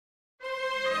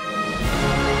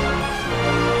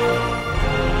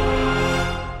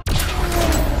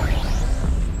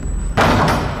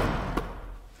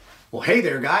Well, hey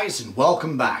there guys, and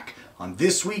welcome back. On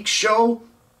this week's show,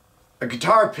 a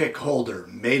guitar pick holder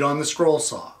made on the scroll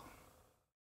saw.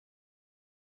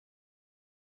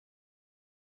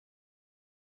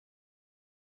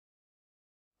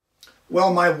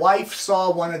 Well, my wife saw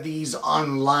one of these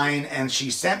online and she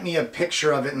sent me a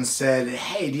picture of it and said,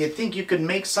 hey, do you think you could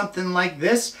make something like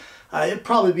this? It'd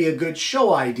probably be a good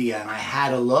show idea. And I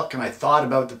had a look and I thought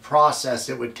about the process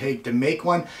it would take to make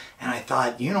one, and I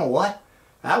thought, you know what?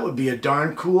 That would be a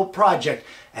darn cool project,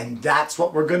 and that's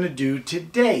what we're going to do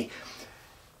today.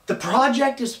 The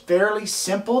project is fairly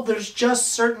simple. There's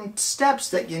just certain steps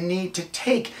that you need to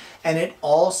take, and it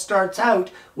all starts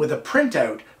out with a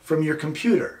printout from your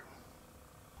computer.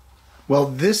 Well,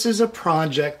 this is a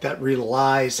project that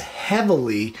relies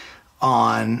heavily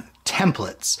on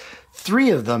templates,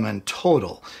 3 of them in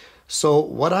total. So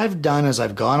what I've done is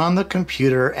I've gone on the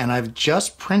computer and I've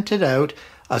just printed out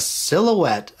a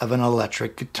silhouette of an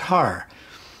electric guitar.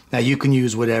 Now you can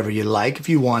use whatever you like. If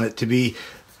you want it to be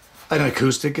an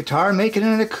acoustic guitar, make it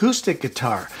an acoustic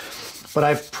guitar. But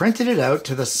I've printed it out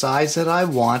to the size that I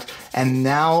want, and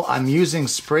now I'm using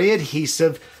spray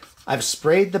adhesive. I've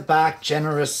sprayed the back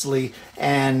generously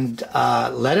and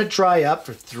let it dry up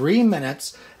for 3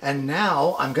 minutes, and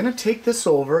now I'm going to take this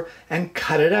over and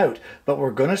cut it out. But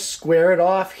we're going to square it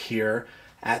off here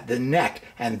at the neck,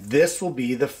 and this will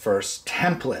be the first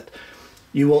template.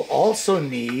 You will also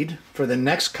need, for the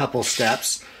next couple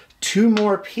steps, 2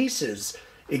 more pieces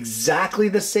exactly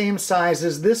the same size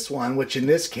as this one, which in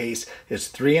this case is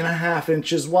 3.5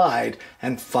 inches wide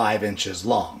and 5 inches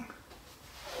long.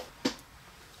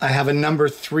 I have a number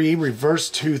 3 reverse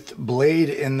tooth blade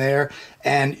in there,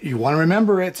 and you want to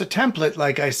remember it's a template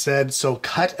like I said, so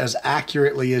cut as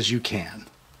accurately as you can.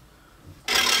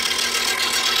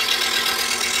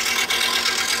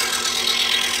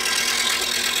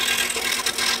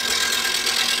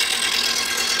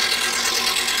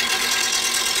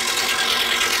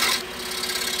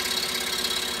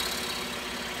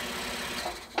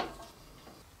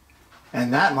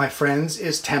 And that, my friends,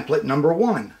 is template number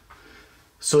 1.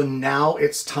 So now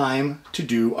it's time to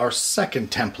do our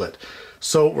second template.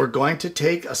 So we're going to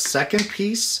take a second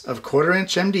piece of 1/4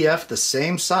 inch MDF, the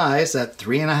same size, at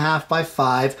 3.5 by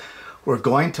 5. We're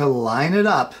going to line it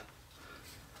up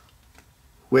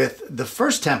with the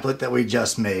first template that we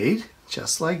just made,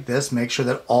 just like this. Make sure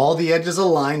that all the edges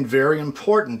align, very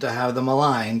important to have them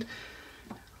aligned.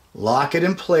 Lock it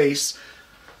in place.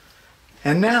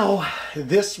 And now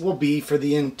this will be for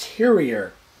the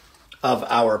interior of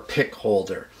our pick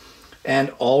holder.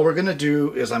 And all we're going to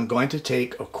do is I'm going to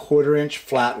take a 1/4 inch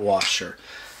flat washer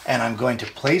and I'm going to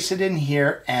place it in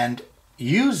here and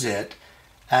use it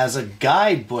as a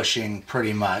guide bushing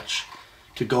pretty much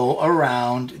to go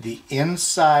around the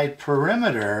inside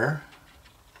perimeter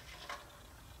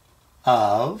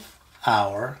of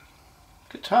our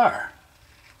guitar.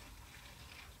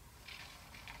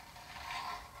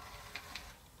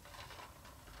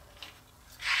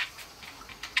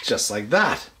 Just like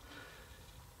that.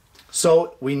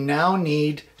 So we now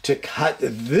need to cut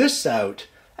this out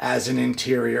as an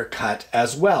interior cut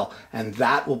as well, and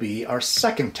that will be our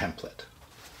second template.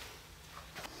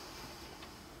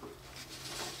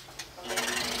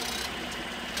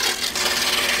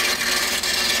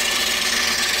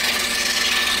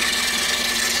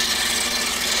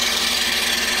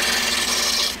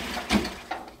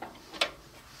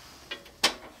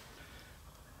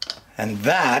 And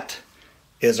that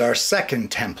is our second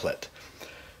template.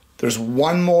 There's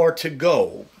one more to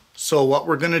go. So what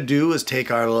we're going to do is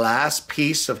take our last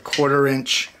piece of 1/4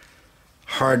 inch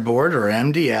hardboard or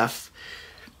MDF.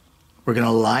 We're going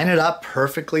to line it up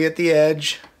perfectly at the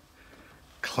edge,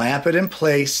 clamp it in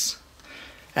place,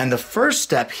 and the first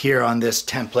step here on this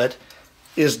template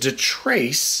is to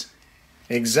trace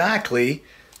exactly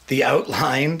the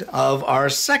outline of our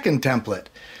second template.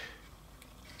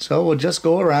 So we'll just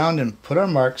go around and put our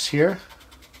marks here.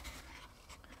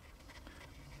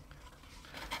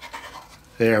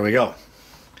 There we go.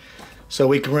 So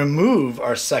we can remove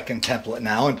our second template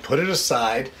now and put it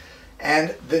aside.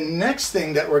 And the next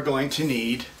thing that we're going to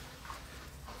need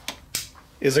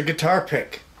is a guitar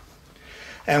pick.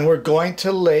 And we're going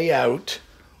to lay out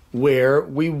where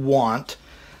we want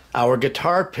our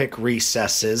guitar pick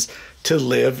recesses to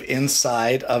live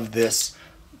inside of this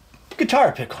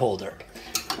guitar pick holder.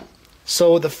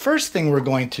 So the first thing we're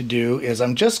going to do is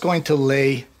I'm just going to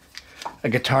lay a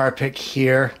guitar pick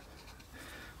here.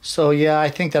 So yeah, I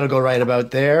think that'll go right about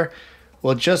there.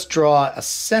 We'll just draw a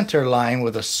center line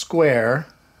with a square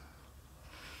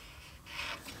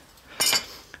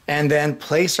and then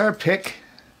place our pick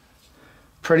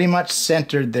pretty much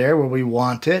centered there where we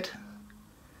want it.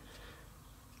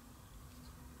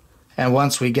 And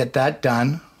once we get that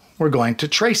done, we're going to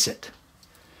trace it.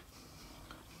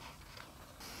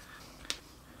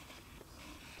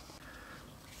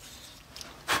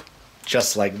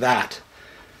 Just like that.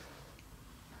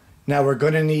 Now we're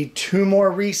going to need 2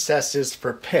 more recesses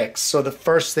for picks. So the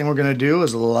first thing we're going to do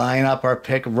is line up our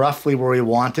pick roughly where we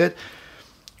want it.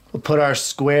 We'll put our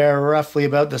square roughly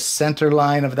about the center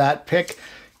line of that pick,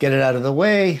 get it out of the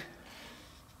way,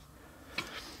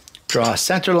 draw a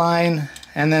center line,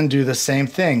 and then do the same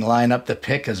thing. Line up the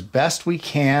pick as best we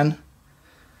can.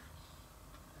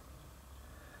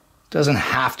 Doesn't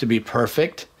have to be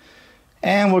perfect.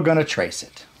 And we're going to trace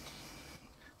it.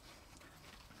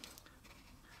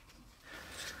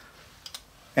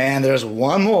 And there's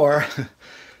one more.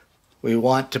 We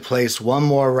want to place one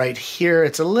more right here.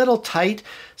 It's a little tight,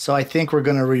 so I think we're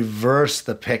going to reverse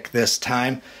the pick this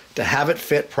time to have it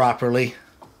fit properly.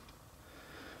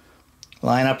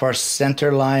 Line up our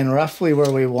center line roughly where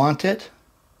we want it.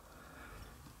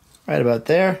 Right about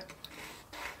there.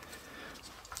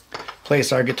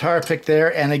 Place our guitar pick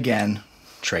there, and again,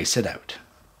 trace it out.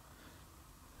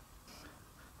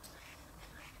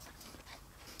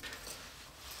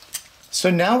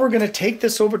 So now we're going to take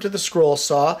this over to the scroll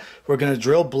saw. We're going to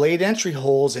drill blade entry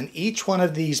holes in each one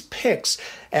of these picks,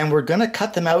 and we're going to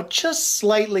cut them out just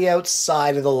slightly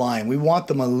outside of the line. We want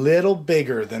them a little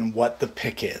bigger than what the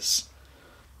pick is.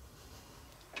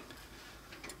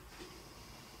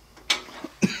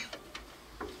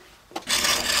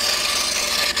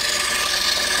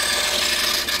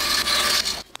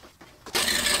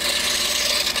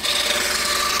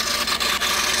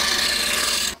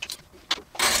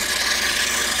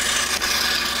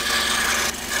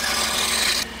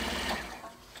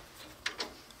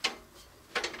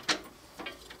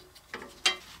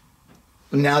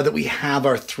 Now that we have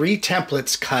our 3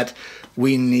 templates cut,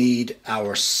 we need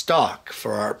our stock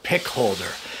for our pick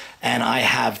holder. And I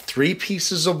have 3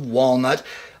 pieces of walnut.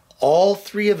 All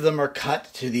 3 of them are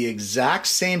cut to the exact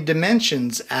same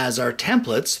dimensions as our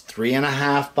templates,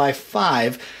 3.5 by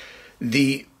 5.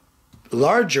 The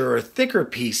larger or thicker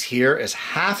piece here is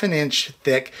 1/2 inch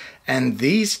thick, and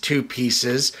these 2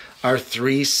 pieces are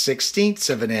 3/16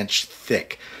 of an inch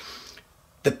thick.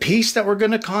 The piece that we're going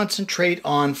to concentrate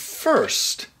on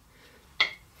first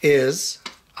is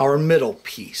our middle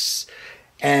piece.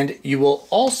 And you will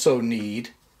also need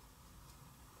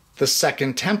the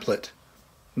second template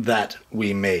that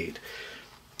we made.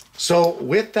 So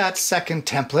with that second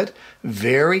template,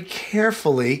 very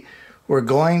carefully, we're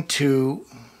going to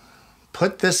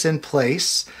put this in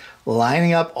place,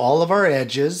 lining up all of our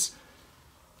edges,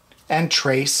 and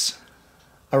trace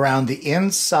around the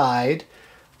inside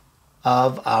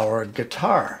of our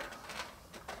guitar.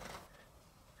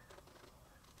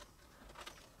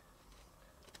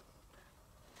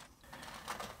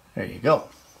 There you go.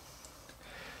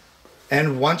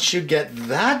 And once you get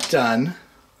that done,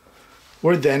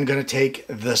 we're then going to take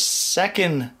the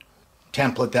second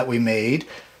template that we made,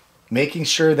 making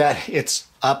sure that it's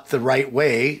up the right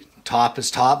way, top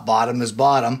is top, bottom is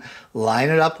bottom, line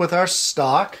it up with our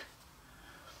stock,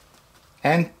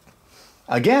 and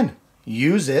again,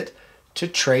 use it to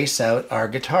trace out our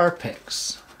guitar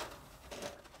picks.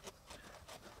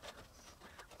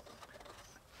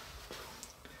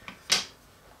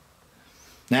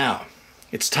 Now,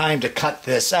 it's time to cut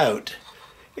this out.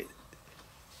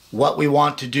 What we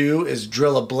want to do is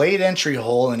drill a blade entry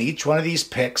hole in each one of these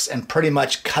picks and pretty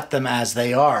much cut them as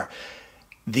they are.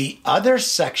 The other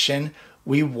section,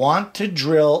 we want to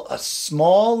drill a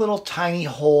small little tiny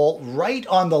hole right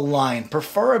on the line,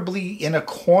 preferably in a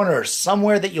corner,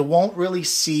 somewhere that you won't really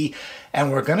see.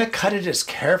 And we're going to cut it as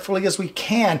carefully as we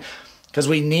can because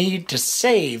we need to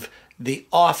save the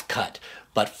offcut.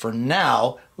 But for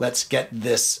now, let's get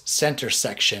this center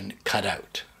section cut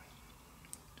out.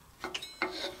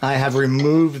 I have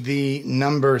removed the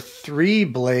number 3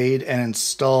 blade and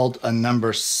installed a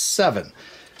number 7.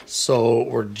 So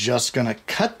we're just going to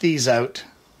cut these out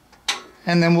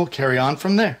and then we'll carry on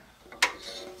from there.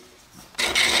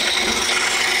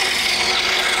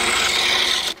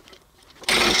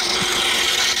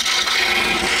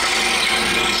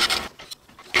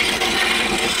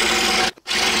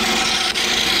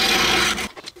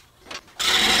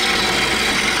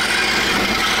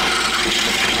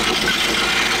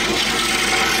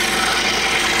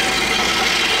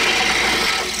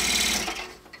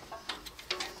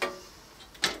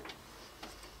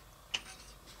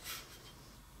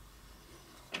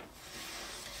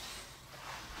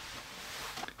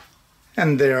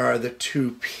 And there are the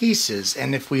 2 pieces.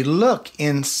 And if we look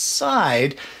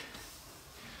inside,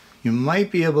 you might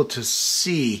be able to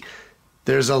see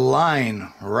There's a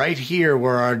line right here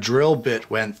where our drill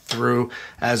bit went through,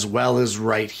 as well as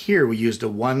right here. We used a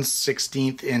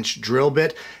 1/16 inch drill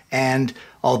bit, and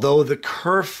although the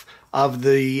kerf of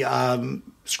the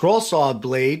scroll saw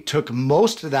blade took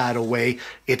most of that away,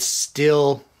 it's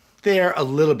still there a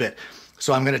little bit.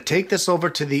 So I'm going to take this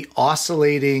over to the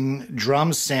oscillating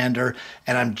drum sander,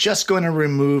 and I'm just going to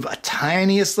remove a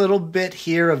tiniest little bit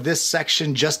here of this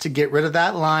section just to get rid of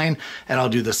that line, and I'll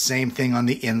do the same thing on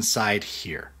the inside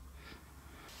here.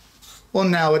 Well,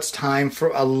 now it's time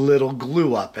for a little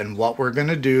glue up, and what we're going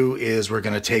to do is we're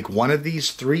going to take one of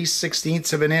these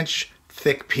 3/16 of an inch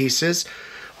thick pieces.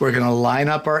 We're going to line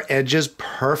up our edges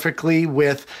perfectly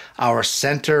with our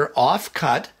center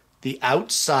offcut, the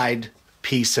outside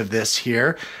piece of this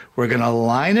here. We're going to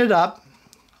line it up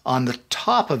on the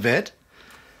top of it,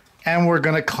 and we're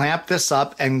going to clamp this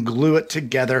up and glue it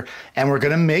together, and we're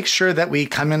going to make sure that we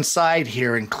come inside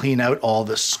here and clean out all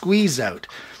the squeeze out.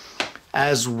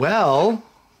 As well,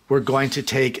 we're going to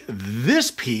take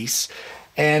this piece,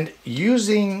 and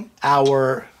using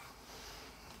our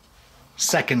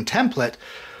second template,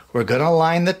 we're going to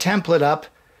line the template up,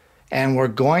 and we're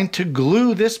going to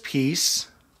glue this piece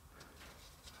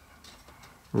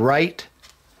right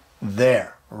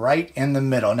there, right in the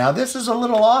middle. Now this is a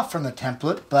little off from the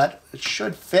template, but it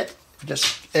should fit.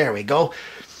 Just, there we go.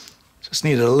 Just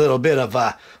needed a little bit of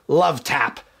a love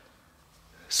tap.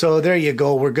 So there you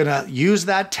go. We're gonna use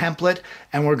that template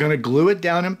and we're gonna glue it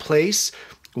down in place.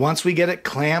 Once we get it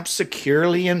clamped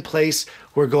securely in place,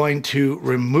 we're going to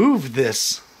remove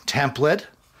this template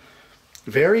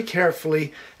very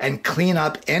carefully and clean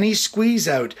up any squeeze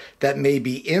out that may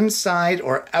be inside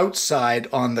or outside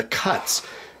on the cuts.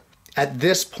 At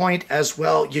this point as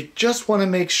well, you just want to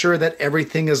make sure that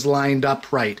everything is lined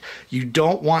up right. You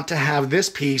don't want to have this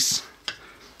piece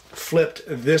flipped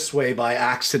this way by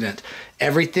accident.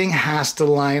 Everything has to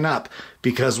line up,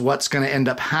 because what's going to end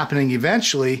up happening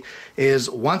eventually is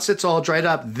once it's all dried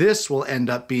up, this will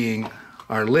end up being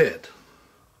our lid.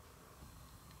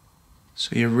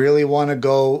 So you really want to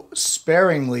go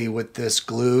sparingly with this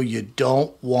glue. You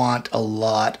don't want a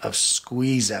lot of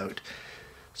squeeze out.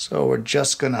 So we're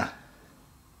just going to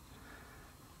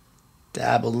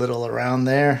dab a little around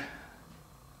there.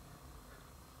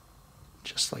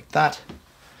 Just like that.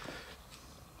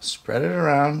 Spread it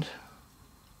around.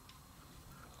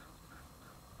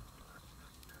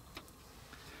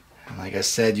 And like I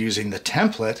said, using the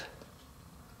template,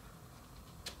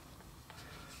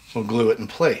 we'll glue it in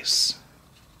place.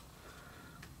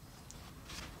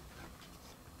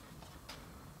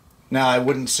 Now, I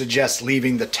wouldn't suggest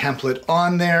leaving the template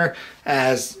on there,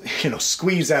 as, you know,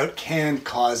 squeeze out can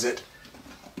cause it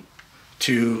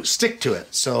to stick to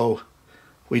it. So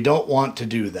we don't want to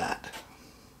do that.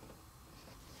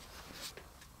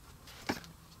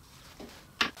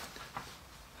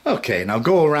 Okay, now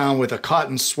go around with a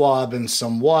cotton swab and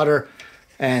some water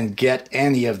and get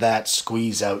any of that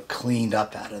squeeze out cleaned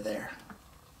up out of there.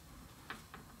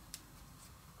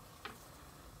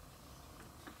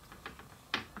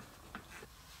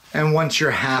 And once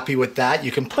you're happy with that,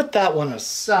 you can put that one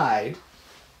aside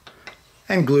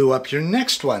and glue up your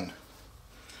next one.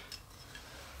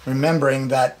 Remembering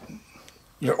that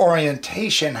your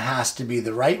orientation has to be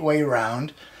the right way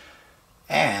around,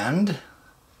 and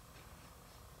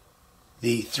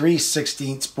the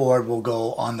 3/16 board will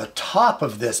go on the top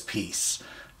of this piece,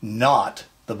 not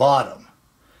the bottom.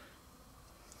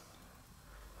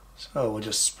 So we'll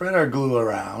just spread our glue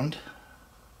around.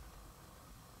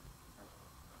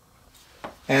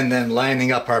 And then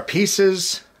lining up our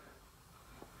pieces,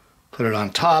 put it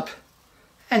on top,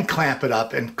 and clamp it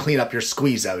up and clean up your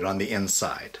squeeze out on the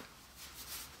inside.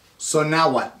 So now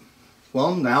what?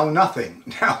 Well, now nothing.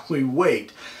 Now we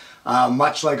wait.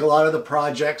 Much like a lot of the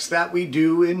projects that we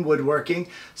do in woodworking,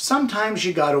 sometimes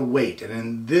you gotta wait. And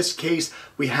in this case,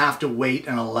 we have to wait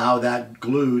and allow that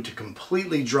glue to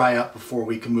completely dry up before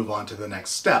we can move on to the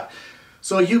next step.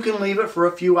 So you can leave it for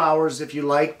a few hours if you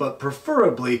like, but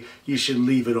preferably you should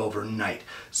leave it overnight.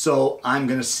 So I'm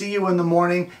gonna see you in the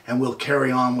morning and we'll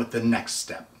carry on with the next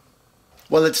step.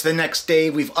 Well, it's the next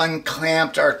day. We've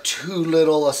unclamped our two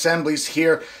little assemblies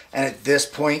here, and at this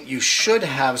point you should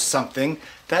have something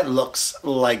that looks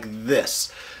like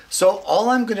this. So all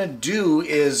I'm gonna do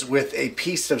is, with a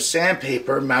piece of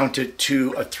sandpaper mounted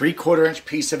to a 3/4 inch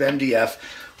piece of MDF,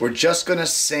 we're just gonna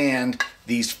sand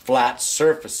these flat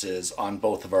surfaces on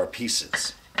both of our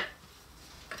pieces.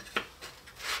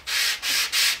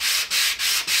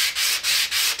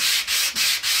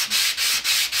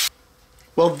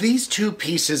 Well, these two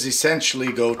pieces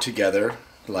essentially go together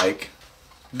like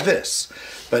this.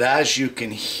 But as you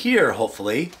can hear,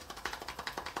 hopefully,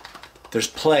 there's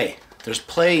play. There's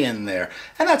play in there.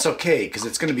 And that's okay, because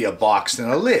it's going to be a box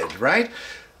and a lid, right?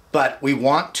 But we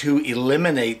want to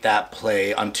eliminate that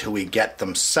play until we get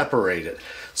them separated.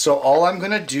 So all I'm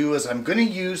going to do is I'm going to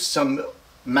use some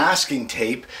masking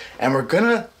tape, and we're going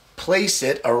to place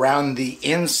it around the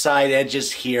inside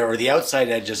edges here, or the outside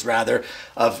edges rather,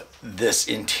 of this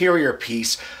interior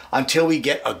piece until we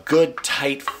get a good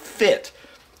tight fit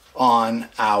on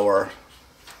our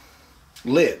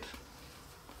lid.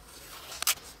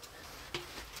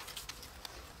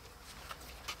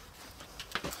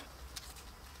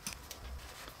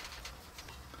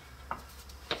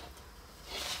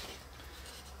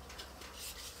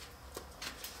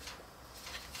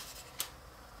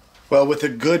 Well, with a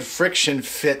good friction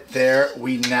fit there,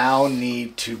 we now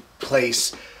need to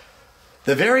place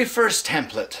the very first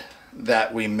template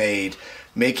that we made,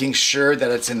 making sure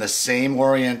that it's in the same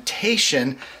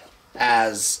orientation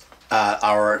as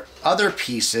our other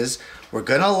pieces. We're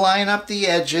going to line up the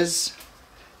edges.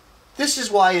 This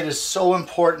is why it is so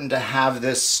important to have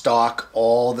this stock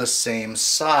all the same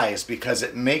size, because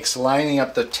it makes lining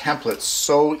up the template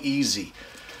so easy.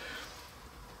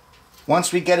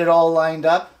 Once we get it all lined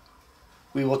up,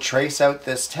 we will trace out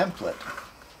this template.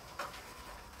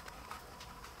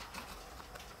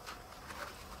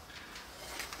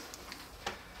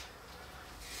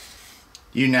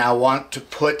 You now want to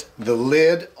put the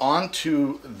lid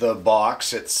onto the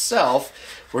box itself.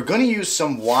 We're going to use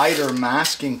some wider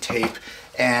masking tape,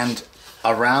 and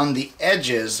around the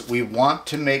edges we want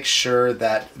to make sure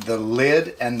that the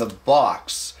lid and the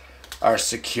box are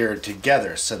secured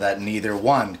together so that neither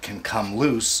one can come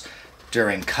loose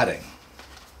during cutting.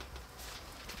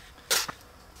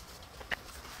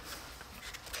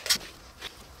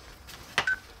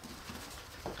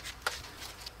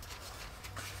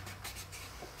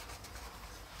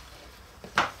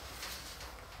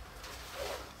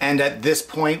 And at this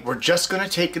point, we're just going to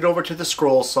take it over to the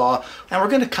scroll saw, and we're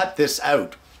going to cut this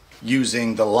out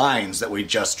using the lines that we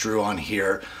just drew on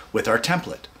here with our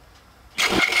template.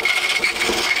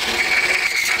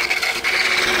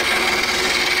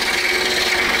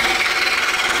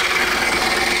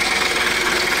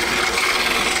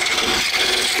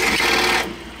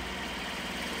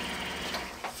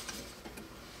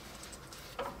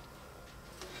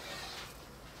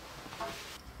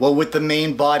 Well, with the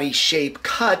main body shape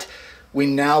cut, we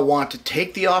now want to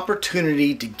take the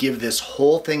opportunity to give this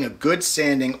whole thing a good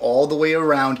sanding all the way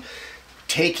around,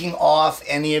 taking off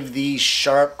any of these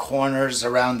sharp corners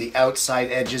around the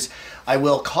outside edges. I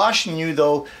will caution you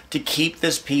though to keep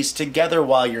this piece together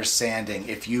while you're sanding.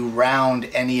 If you round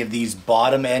any of these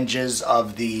bottom edges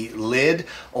of the lid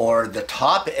or the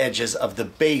top edges of the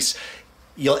base,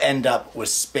 you'll end up with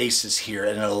spaces here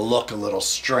and it'll look a little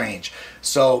strange.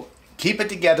 So keep it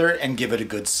together and give it a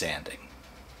good sanding.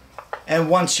 And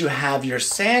once you have your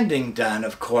sanding done,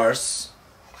 of course,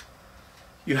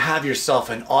 you have yourself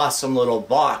an awesome little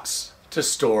box to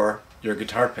store your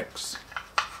guitar picks.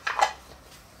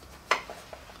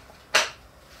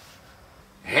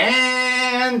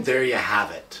 And there you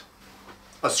have it.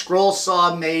 A scroll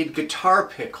saw made guitar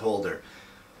pick holder.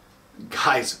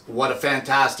 Guys, what a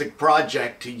fantastic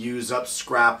project to use up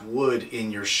scrap wood in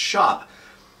your shop.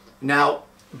 Now,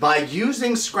 by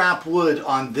using scrap wood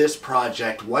on this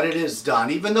project, what it has done,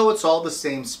 even though it's all the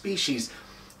same species,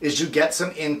 is you get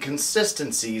some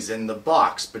inconsistencies in the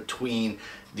box between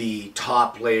the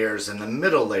top layers and the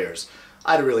middle layers.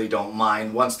 I really don't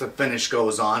mind. Once the finish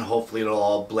goes on, hopefully it'll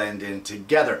all blend in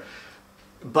together.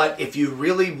 But if you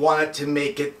really wanted to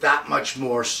make it that much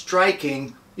more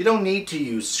striking, you don't need to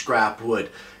use scrap wood.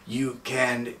 You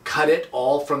can cut it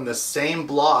all from the same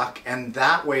block, and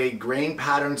that way grain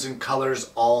patterns and colors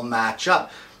all match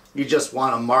up. You just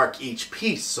want to mark each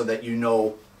piece so that you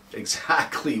know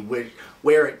exactly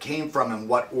where it came from and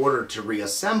what order to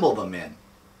reassemble them in.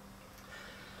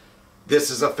 This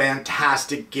is a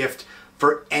fantastic gift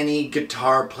for any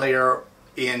guitar player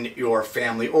in your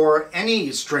family, or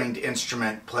any stringed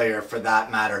instrument player for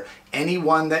that matter.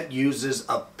 Anyone that uses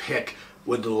a pick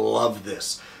would love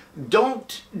this.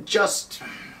 Don't just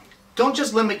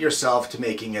limit yourself to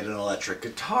making it an electric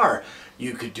guitar.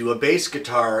 You could do a bass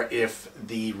guitar if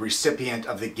the recipient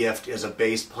of the gift is a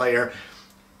bass player.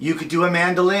 You could do a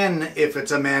mandolin if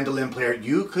it's a mandolin player.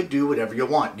 You could do whatever you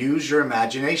want. Use your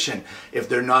imagination. If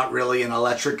they're not really an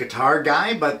electric guitar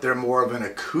guy, but they're more of an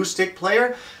acoustic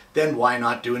player, then why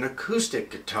not do an acoustic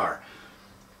guitar?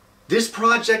 This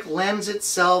project lends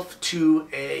itself to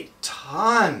a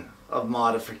ton of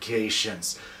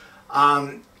modifications.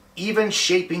 Even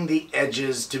shaping the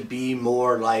edges to be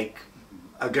more like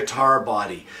a guitar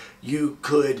body. You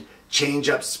could change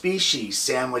up species,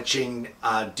 sandwiching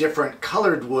different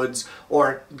colored woods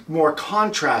or more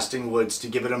contrasting woods to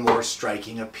give it a more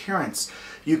striking appearance.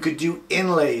 You could do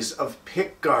inlays of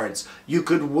pick guards. You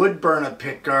could wood burn a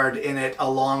pick guard in it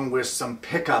along with some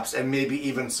pickups and maybe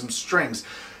even some strings.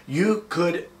 You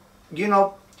could, you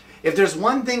know, if there's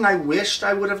one thing I wished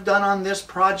I would have done on this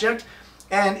project,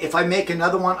 and if I make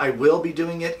another one, I will be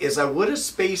doing it, is I would have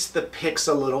spaced the picks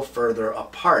a little further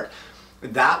apart.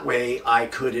 That way I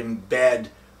could embed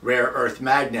rare earth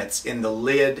magnets in the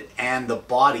lid and the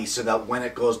body so that when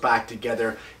it goes back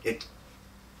together, it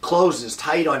closes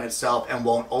tight on itself and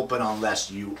won't open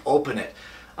unless you open it.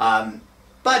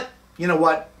 But you know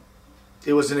what?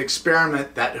 It was an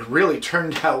experiment that really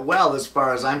turned out well as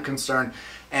far as I'm concerned.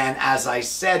 And as I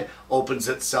said, opens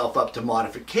itself up to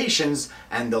modifications,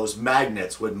 and those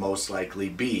magnets would most likely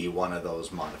be one of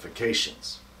those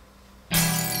modifications.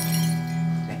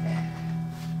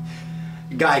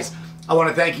 Guys, I want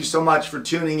to thank you so much for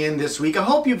tuning in this week. I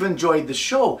hope you've enjoyed the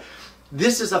show.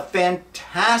 This is a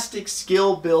fantastic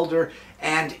skill builder,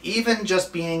 and even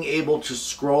just being able to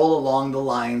scroll along the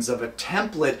lines of a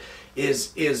template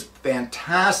is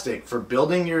fantastic for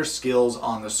building your skills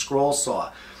on the scroll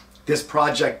saw. This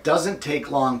project doesn't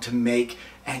take long to make,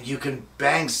 and you can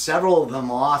bang several of them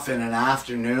off in an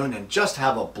afternoon and just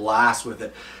have a blast with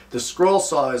it. The scroll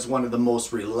saw is one of the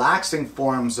most relaxing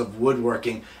forms of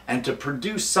woodworking, and to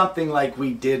produce something like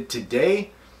we did today,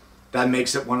 that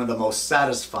makes it one of the most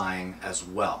satisfying as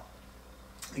well.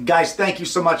 Guys, thank you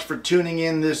so much for tuning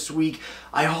in this week.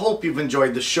 I hope you've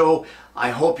enjoyed the show.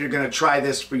 I hope you're going to try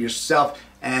this for yourself,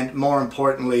 and more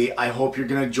importantly, I hope you're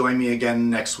going to join me again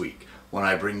next week when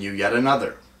I bring you yet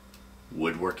another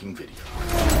woodworking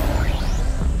video.